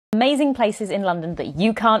Amazing places in London that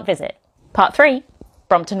you can't visit. Part 3.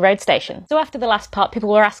 Brompton Road Station. So after the last part, people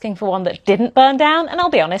were asking for one that didn't burn down, and I'll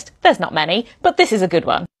be honest, there's not many, but this is a good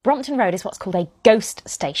one. Brompton Road is what's called a ghost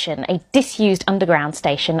station, a disused underground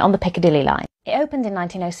station on the Piccadilly line. It opened in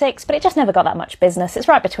 1906, but it just never got that much business. It's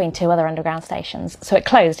right between two other underground stations, so it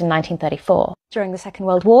closed in 1934. During the Second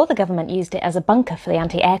World War, the government used it as a bunker for the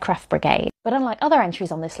anti-aircraft brigade. But unlike other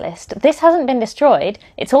entries on this list, this hasn't been destroyed.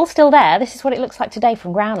 It's all still there. This is what it looks like today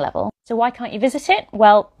from ground level. So why can't you visit it?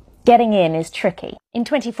 Well, getting in is tricky. In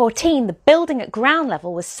 2014, the building at ground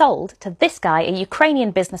level was sold to this guy, a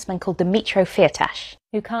Ukrainian businessman called Dmytro Firtash,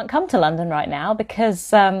 who can't come to London right now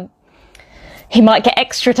because he might get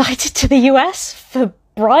extradited to the US for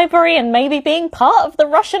bribery and maybe being part of the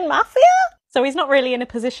Russian mafia. So he's not really in a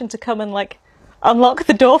position to come and, unlock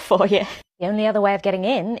the door for you. The only other way of getting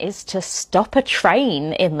in is to stop a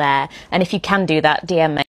train in there. And if you can do that, DM me.